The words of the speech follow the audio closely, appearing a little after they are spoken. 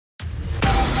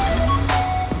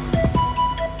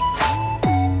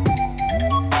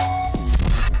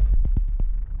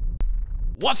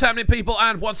What's happening, people?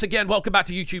 And once again, welcome back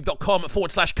to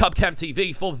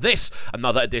youtube.com/CubCamTV for this,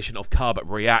 another edition of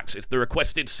CubReacts. It's the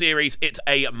requested series. It's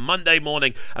a Monday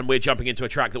morning, and we're jumping into a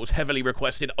track that was heavily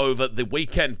requested over the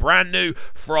weekend. Brand new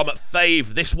from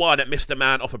Fave. This one at Mr.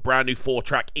 Man off a brand new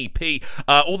 4-track EP.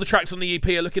 All the tracks on the EP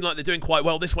are looking like they're doing quite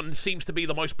well. This one seems to be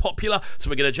the most popular, so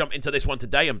we're going to jump into this one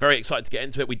today. I'm very excited to get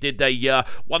into it. We did a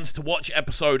ones to watch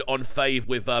episode on Fave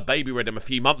with Baby Rhythm a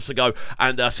few months ago,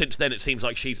 and since then it seems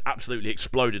like she's absolutely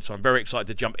exploded, so I'm very excited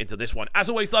to jump into this one. As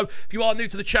always, though, if you are new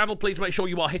to the channel, please make sure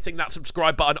you are hitting that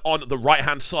subscribe button on the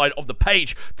right-hand side of the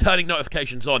page, turning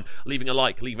notifications on, leaving a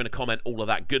like, leaving a comment, all of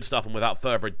that good stuff. And without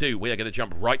further ado, we are going to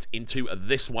jump right into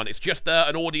this one. It's just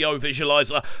an audio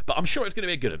visualizer, but I'm sure it's going to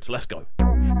be a good one, so let's go.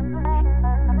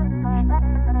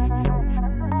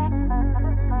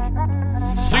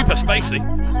 Super spacey.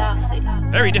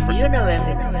 Very different. You know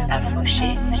everything's Afro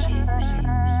shit.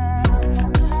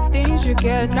 Things you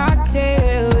cannot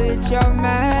say with your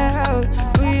mouth,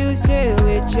 will you say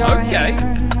with your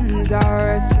hands?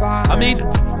 I respond. I mean,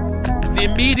 the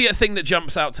immediate thing that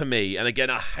jumps out to me, and again,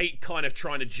 I hate kind of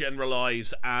trying to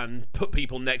generalize and put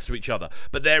people next to each other,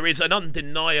 but there is an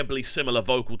undeniably similar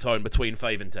vocal tone between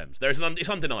Fave and Thames. It's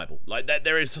undeniable. Like,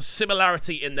 there is a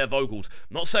similarity in their vocals.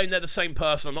 I'm not saying they're the same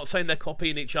person. I'm not saying they're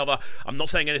copying each other. I'm not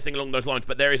saying anything along those lines,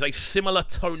 but there is a similar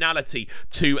tonality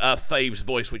to Fave's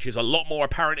voice, which is a lot more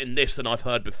apparent in this than I've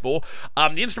heard before.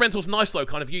 The instrumental's nice, though,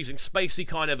 kind of using spacey,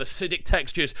 kind of acidic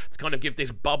textures to kind of give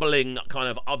this bubbling, kind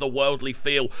of otherworldly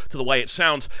feel to the way it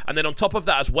sounds. And then on top of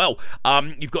that as well,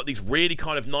 you've got these really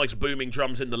kind of nice booming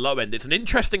drums in the low end. It's an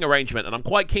interesting arrangement, and I'm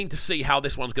quite keen to see how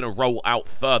this one's going to roll out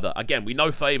further. Again, we know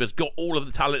Fave has got all of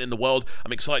the talent in the world.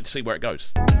 I'm excited to see where it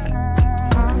goes.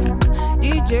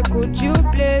 DJ, could you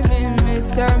play me,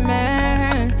 Mr.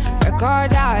 Man?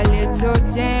 Record a little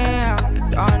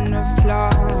dance on the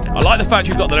floor. I like the fact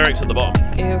you've got the lyrics at the bottom.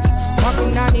 If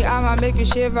walking down the aisle make you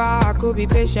shiver, I could be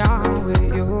patient with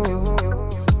you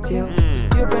till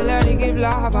you can learn to give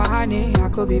love, honey. I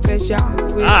could be patient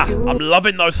with you. I'm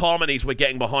loving those harmonies we're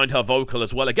getting behind her vocal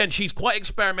as well. Again, she's quite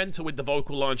experimental with the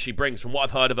vocal lines she brings from what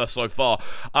I've heard of her so far.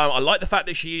 I like the fact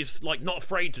that she is like not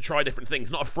afraid to try different things,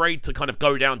 not afraid to kind of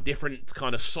go down different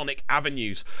kind of sonic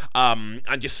avenues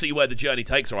and just see where the journey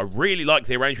takes her. I really like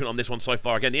the arrangement on this one so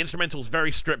far. Again, the instrumental's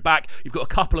very stripped back. You've got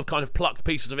a couple of kind of plucked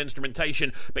pieces of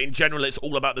instrumentation, but in general, it's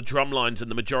all about the drum lines,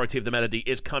 and the majority of the melody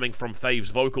is coming from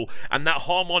Fave's vocal. And that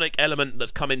harmonic element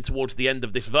that's come in towards the end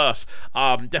of this verse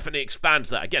definitely expands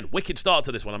that. Again, wicked start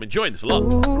to this one. I'm enjoying this a lot.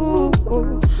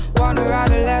 Wanna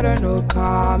write a letter, no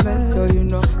comments, so you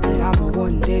know that I'm a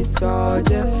one-day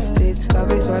soldier. This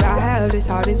love is what I have, this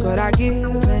heart is what I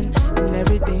give, and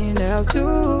everything else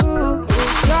too.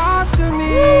 Talk to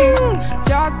me,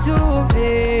 talk to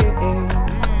me.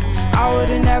 I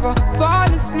would've never fall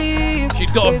asleep.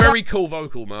 She's got a very cool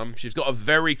vocal, mum. She's got a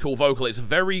very cool vocal. It's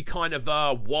very kind of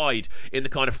wide in the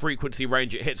kind of frequency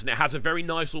range it hits, and it has a very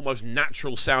nice, almost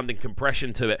natural sounding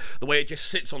compression to it. The way it just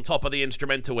sits on top of the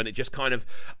instrumental, and it just kind of,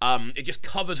 it just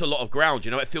covers a lot of ground,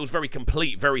 you know? It feels very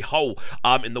complete, very whole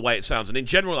in the way it sounds. And in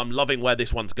general, I'm loving where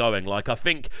this one's going. Like, I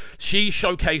think she's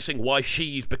showcasing why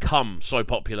she's become so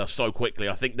popular so quickly.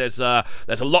 I think there's a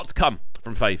lot to come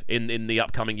from Fave in the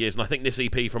upcoming years, and I think this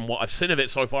EP, from what I've seen of it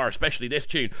so far, especially this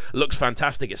tune, looks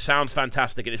fantastic. It sounds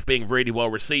fantastic, and it's being really well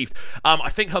received. I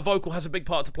think her vocal has a big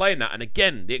part to play in that, and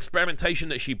again, the experimentation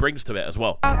that she brings to it as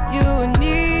well. You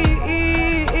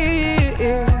need,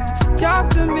 talk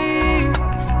to me,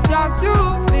 talk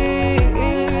to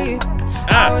me.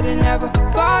 I would never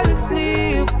fall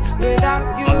asleep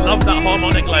without you. I love that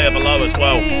harmonic layer below as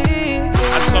well.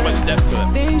 Adds so much depth to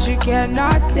it. Things you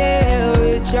cannot say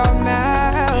with your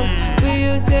mouth, will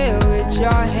you say with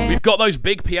your hand? We've got those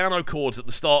big piano chords at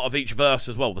the start of each verse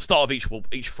as well. The start of each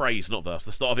phrase, not verse.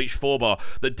 The start of each 4-bar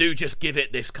that do just give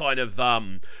it this kind of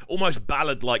almost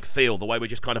ballad-like feel. The way we're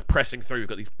just kind of pressing through. We've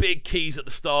got these big keys at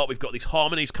the start. We've got these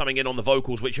harmonies coming in on the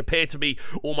vocals, which appear to be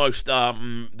almost they're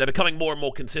becoming more and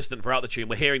more consistent throughout the tune.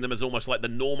 We're hearing them as almost like the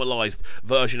normalized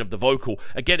version of the vocal.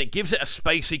 Again, it gives it a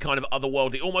spacey kind of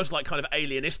otherworldly, almost like kind of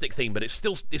alienistic theme, but it's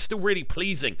still really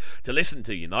pleasing to listen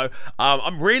to, you know.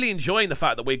 I'm really enjoying the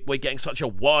fact that we're getting such a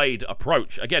wide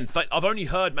approach. Again, I've only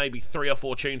heard maybe 3 or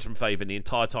 4 tunes from Fave in the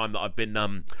entire time that I've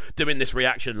been doing this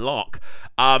reaction lock,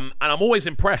 and I'm always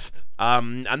impressed.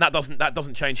 And that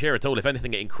doesn't change here at all. If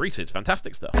anything, it increases.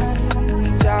 Fantastic stuff.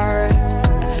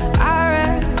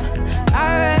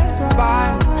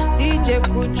 DJ,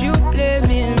 could you play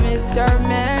me, Mr.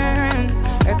 Man?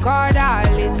 Record a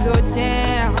little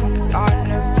dance on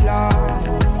the floor.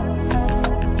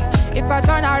 If I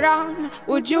turn around,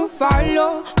 would you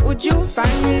follow? Would you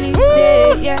finally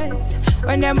say yes?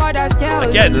 when them others tell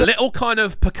Again, you. little kind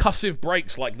of percussive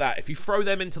breaks like that, if you throw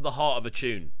them into the heart of a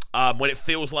tune, when it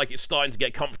feels like it's starting to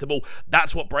get comfortable,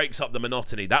 that's what breaks up the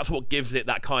monotony. That's what gives it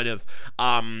that kind of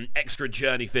extra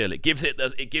journey feel. It gives it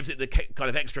the kind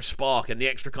of extra spark and the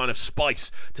extra kind of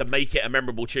spice to make it a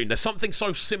memorable tune. There's something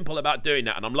so simple about doing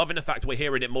that, and I'm loving the fact we're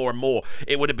hearing it more and more.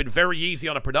 It would have been very easy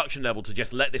on a production level to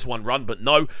just let this one run, but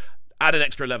no. Add an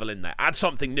extra level in there. Add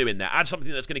something new in there. Add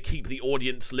something that's going to keep the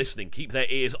audience listening, keep their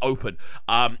ears open.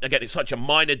 Again, it's such a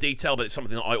minor detail, but it's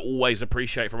something that I always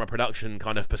appreciate from a production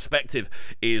kind of perspective,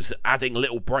 is adding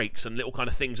little breaks and little kind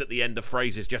of things at the end of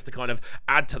phrases just to kind of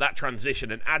add to that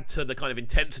transition and add to the kind of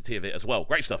intensity of it as well.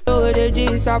 Great stuff. Oh, the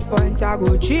disappoint, I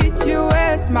go treat you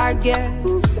as my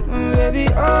guest. Baby,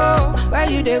 oh,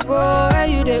 where you they go, where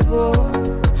you they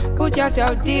go? Put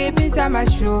yourself deep inside my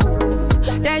shoes,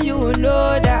 then you will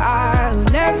know that I will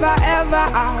never ever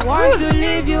I want to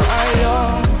leave you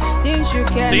alone. Things you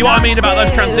can. See what I mean about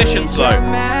those transitions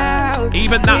though?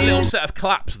 Even that little set of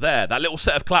claps there, that little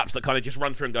set of claps that kind of just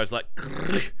run through and goes like,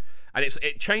 and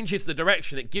it changes the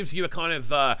direction. It gives you a kind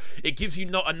of, it gives you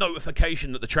not a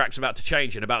notification that the track's about to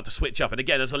change and about to switch up. And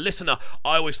again, as a listener,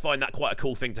 I always find that quite a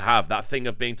cool thing to have, that thing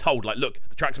of being told, like, look,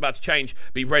 the track's about to change,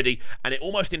 be ready. And it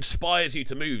almost inspires you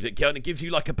to move. It kind of gives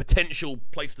you like a potential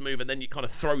place to move, and then it kind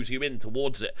of throws you in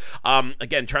towards it.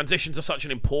 Again, transitions are such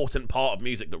an important part of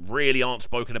music that really aren't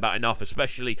spoken about enough,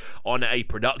 especially on a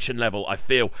production level. I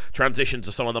feel transitions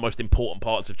are some of the most important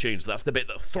parts of tunes. That's the bit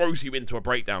that throws you into a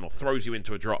breakdown or throws you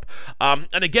into a drop. And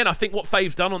again, I think what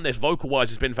Fave's done on this vocal-wise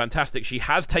has been fantastic. She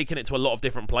has taken it to a lot of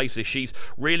different places. She's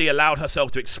really allowed herself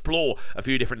to explore a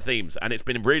few different themes, and it's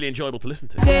been really enjoyable to listen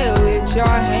to. Stay with your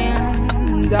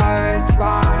hands, I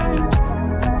respond.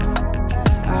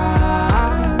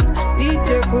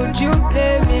 DJ, could you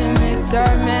play me, Mr.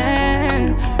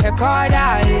 Man? Record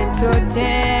a little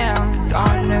dance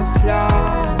on the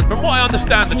floor. From what I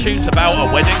understand, the tune's about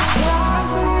a wedding.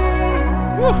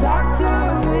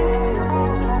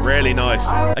 Really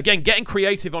nice. Again, getting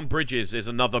creative on bridges is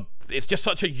another, it's just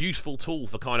such a useful tool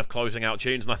for kind of closing out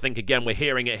tunes, and I think, again, we're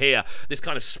hearing it here. This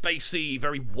kind of spacey,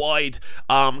 very wide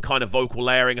kind of vocal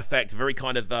layering effect, very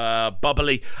kind of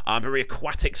bubbly, very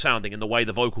aquatic sounding in the way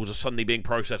the vocals are suddenly being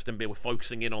processed, and we're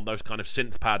focusing in on those kind of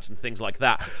synth pads and things like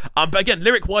that. But again,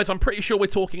 lyric-wise, I'm pretty sure we're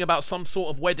talking about some sort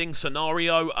of wedding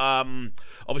scenario.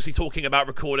 Obviously talking about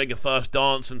recording a first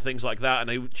dance and things like that,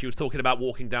 and she was talking about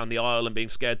walking down the aisle and being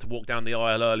scared to walk down the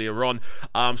aisle earlier on.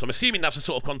 So I'm assuming that's the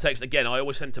sort of context. Again, I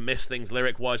always tend to miss things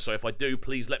lyric-wise, so if I do,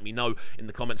 please let me know in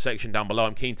the comment section down below.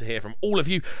 I'm keen to hear from all of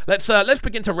you. Let's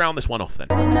begin to round this one off then.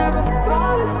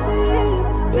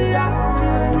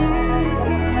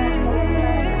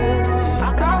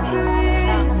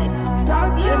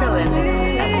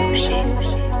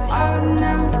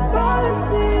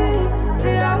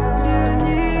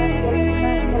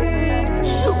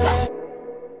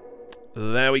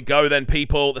 There we go then,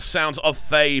 people. The sounds of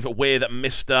Fave with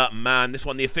Mr. Man. This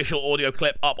one, the official audio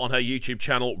clip, up on her YouTube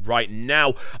channel right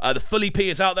now. The full EP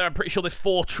is out there. I'm pretty sure there's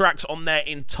 4 tracks on there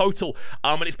in total.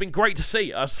 And it's been great to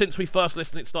see. Since we first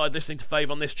started listening to Fave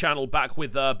on this channel, back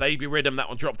with Baby Rhythm, that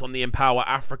one dropped on the Empower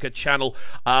Africa channel.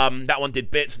 That one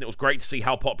did bits, and it was great to see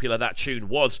how popular that tune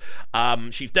was.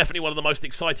 She's definitely one of the most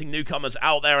exciting newcomers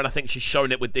out there, and I think she's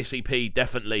shown it with this EP,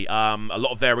 definitely. A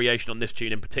lot of variation on this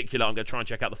tune in particular. I'm going to try and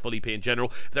check out the full EP in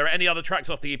general. If there are any other tracks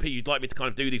off the EP you'd like me to kind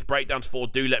of do these breakdowns for,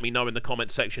 do let me know in the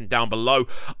comment section down below.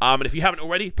 And if you haven't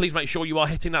already, please make sure you are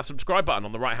hitting that subscribe button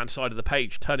on the right hand side of the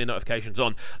page, turning notifications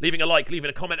on, leaving a like, leaving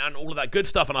a comment, and all of that good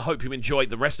stuff. And I hope you enjoyed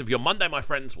the rest of your Monday, my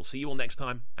friends. We'll see you all next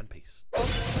time, and peace.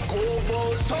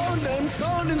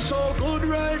 Sounding so good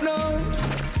right now.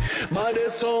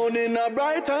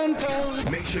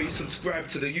 Make sure you subscribe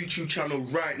to the YouTube channel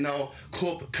right now,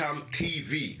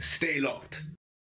 CubCamTV. Stay locked.